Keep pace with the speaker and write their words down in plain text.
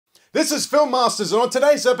This is Film Masters, and on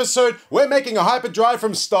today's episode, we're making a hyperdrive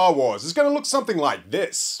from Star Wars. It's going to look something like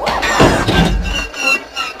this.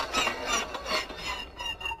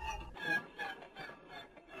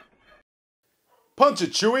 Punch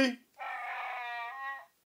it, Chewie.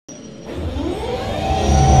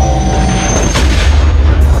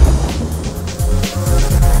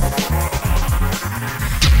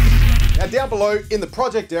 Now down below in the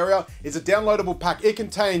project area is a downloadable pack. It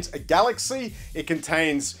contains a galaxy, it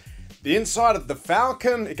contains the inside of the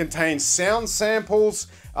Falcon, it contains sound samples,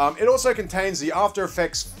 it also contains the After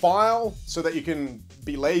Effects file so that you can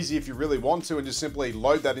be lazy if you really want to and just simply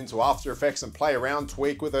load that into After Effects and play around,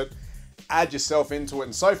 tweak with it, add yourself into it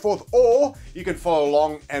and so forth, or you can follow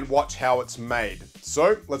along and watch how it's made.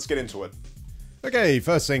 So let's get into it. Okay,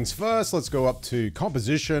 first things first, let's go up to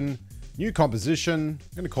composition, new composition.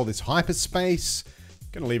 I'm going to call this Hyperspace. I'm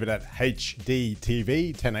going to leave it at HD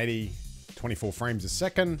TV, 1080, 24 frames a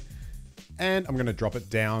second. And I'm going to drop it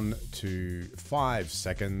down to 5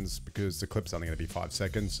 seconds because the clip's only going to be 5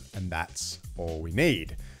 seconds, and that's all we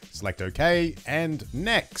need. Select OK, and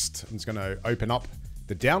next, I'm just going to open up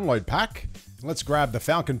the download pack. Let's grab the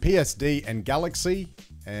Falcon PSD and Galaxy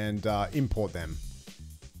and import them.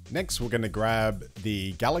 Next, we're going to grab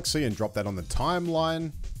the Galaxy and drop that on the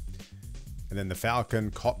timeline. And then the Falcon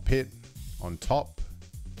cockpit on top.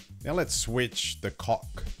 Now let's switch the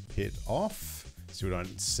cockpit off so we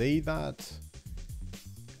don't see that.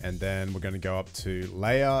 And then we're going to go up to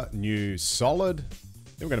layer, new solid. Then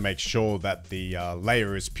we're going to make sure that the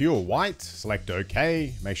layer is pure white. Select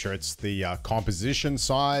OK. Make sure it's the composition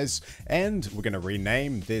size. And we're going to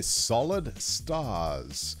rename this solid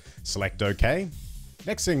stars. Select OK.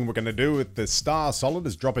 Next thing we're going to do with the star solid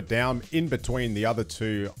is drop it down in between the other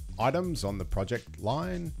two items on the project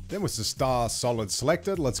line. Then with the star solid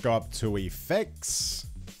selected, let's go up to effects,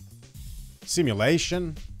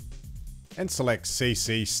 simulation, and select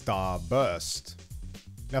CC star burst.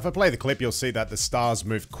 Now if I play the clip, you'll see that the stars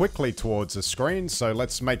move quickly towards the screen. So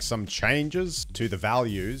let's make some changes to the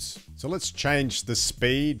values. So let's change the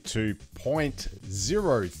speed to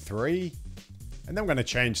 0.03. And then we're going to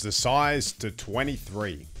change the size to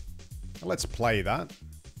 23. Now let's play that.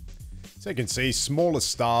 So you can see smaller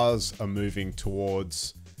stars are moving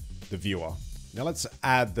towards the viewer. Now let's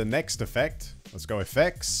add the next effect. Let's go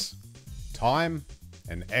effects, time,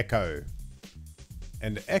 and echo.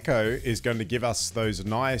 And echo is going to give us those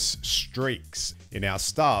nice streaks in our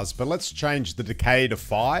stars. But let's change the decay to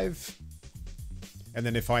 5. And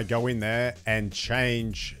then if I go in there and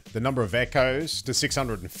change the number of echoes to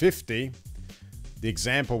 650, the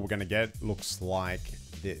example we're going to get looks like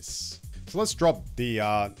this. So let's drop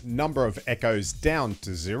the number of echoes down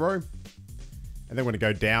to 0. And then we're going to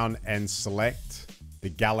go down and select the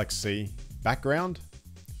galaxy background.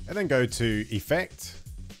 And then go to effect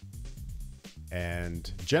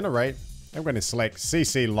and generate. And we're going to select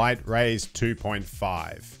CC light rays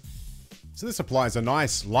 2.5. So this applies a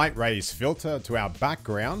nice light rays filter to our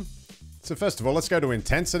background. So first of all, let's go to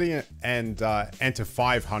intensity and enter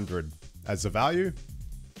 500 as the value.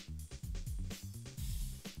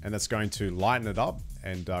 And that's going to lighten it up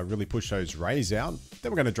and really push those rays out.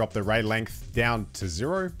 Then we're going to drop the ray length down to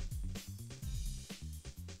 0.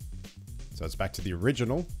 So it's back to the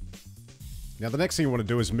original. Now the next thing you want to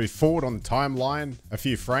do is move forward on the timeline a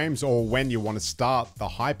few frames, or when you want to start the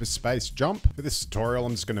hyperspace jump. For this tutorial,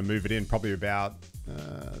 I'm just going to move it in probably about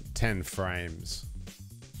 10 frames.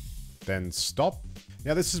 Then stop.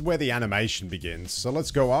 Now this is where the animation begins. So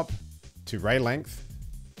let's go up to ray length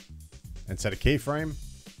and set a keyframe.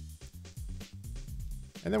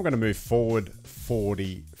 And then we're going to move forward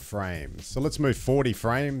 40 frames. So let's move 40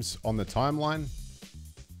 frames on the timeline.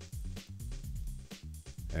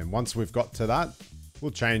 And once we've got to that,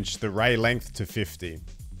 we'll change the ray length to 50.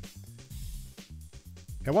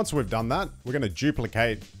 And once we've done that, we're going to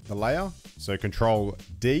duplicate the layer. So Control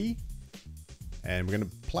D. And we're going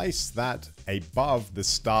to place that above the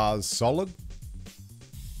stars solid.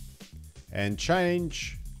 And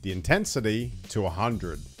change the intensity to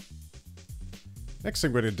 100. Next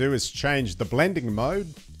thing we're going to do is change the blending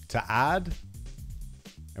mode to add.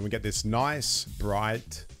 And we get this nice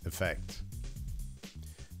bright effect.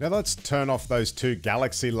 Now let's turn off those two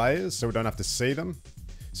galaxy layers so we don't have to see them.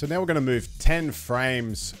 So now we're going to move 10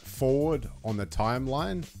 frames forward on the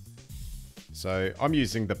timeline. So I'm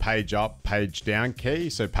using the page up, page down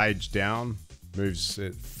key. So page down moves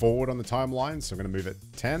it forward on the timeline. So I'm going to move it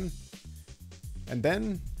 10. And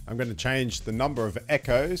then I'm going to change the number of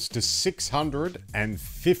echoes to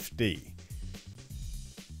 650.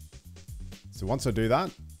 So once I do that,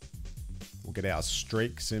 we'll get our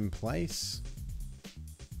streaks in place.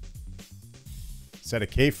 Set a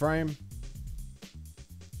keyframe.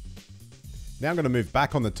 Now I'm going to move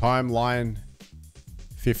back on the timeline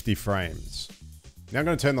 50 frames. Now I'm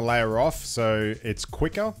going to turn the layer off so it's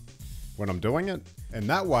quicker when I'm doing it. And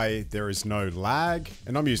that way there is no lag.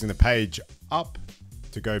 And I'm using the page up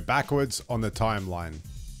to go backwards on the timeline.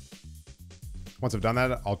 Once I've done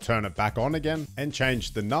that, I'll turn it back on again and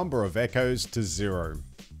change the number of echoes to 0.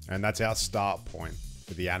 And that's our start point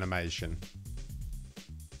for the animation.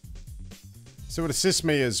 So it assists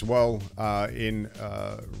me as well in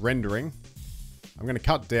rendering. I'm going to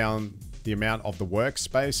cut down the amount of the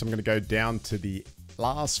workspace. I'm going to go down to the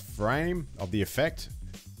last frame of the effect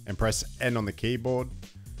and press N on the keyboard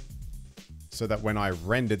so that when I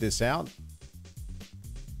render this out,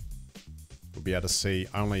 we'll be able to see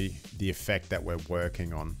only the effect that we're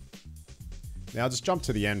working on. Now I'll just jump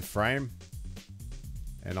to the end frame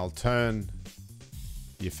and I'll turn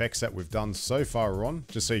the effects that we've done so far on,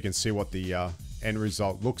 just so you can see what the end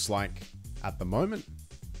result looks like at the moment.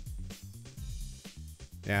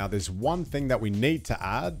 Now there's one thing that we need to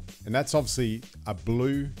add, and that's obviously a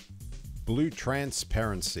blue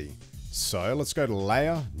transparency. So let's go to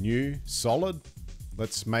layer, new, solid.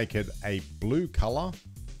 Let's make it a blue color.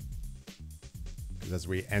 Because as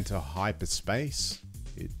we enter hyperspace,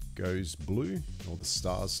 it goes blue. All the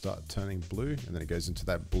stars start turning blue, and then it goes into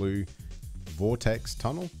that blue vortex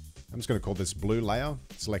tunnel. I'm just going to call this blue layer.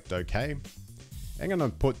 Select OK. I'm going to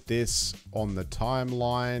put this on the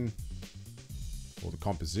timeline, or the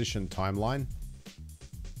composition timeline,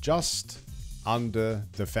 just under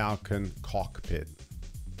the Falcon cockpit.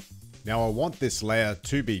 Now I want this layer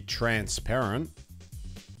to be transparent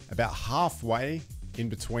about halfway in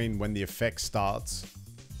between when the effect starts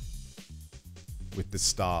with the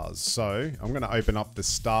stars. So I'm going to open up the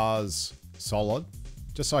stars solid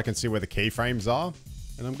just so I can see where the keyframes are.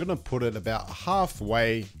 And I'm going to put it about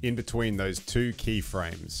halfway in between those two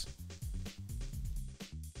keyframes.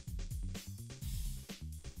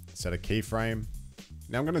 Set a keyframe.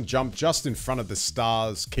 Now I'm going to jump just in front of the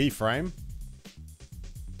stars keyframe,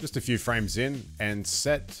 just a few frames in, and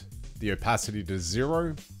set the opacity to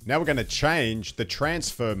 0. Now we're going to change the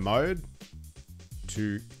transfer mode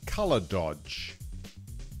to color dodge.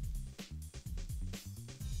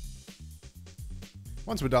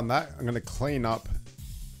 Once we've done that, I'm going to clean up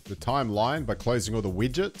the timeline by closing all the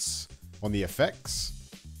widgets on the effects.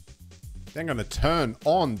 Then I'm going to turn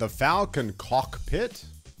on the Falcon cockpit.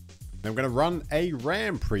 Then I'm going to run a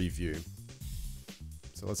RAM preview.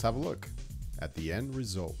 So let's have a look at the end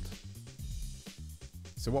result.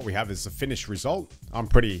 So what we have is the finished result. I'm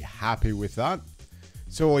pretty happy with that.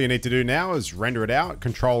 So all you need to do now is render it out,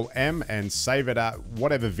 Control M, and save it at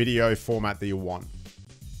whatever video format that you want.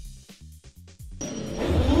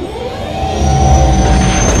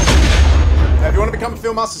 If you want to become a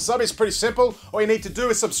Film Master sub, it's pretty simple. All you need to do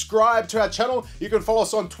is subscribe to our channel. You can follow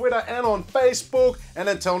us on Twitter and on Facebook. And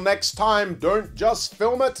until next time, don't just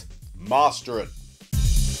film it, master it.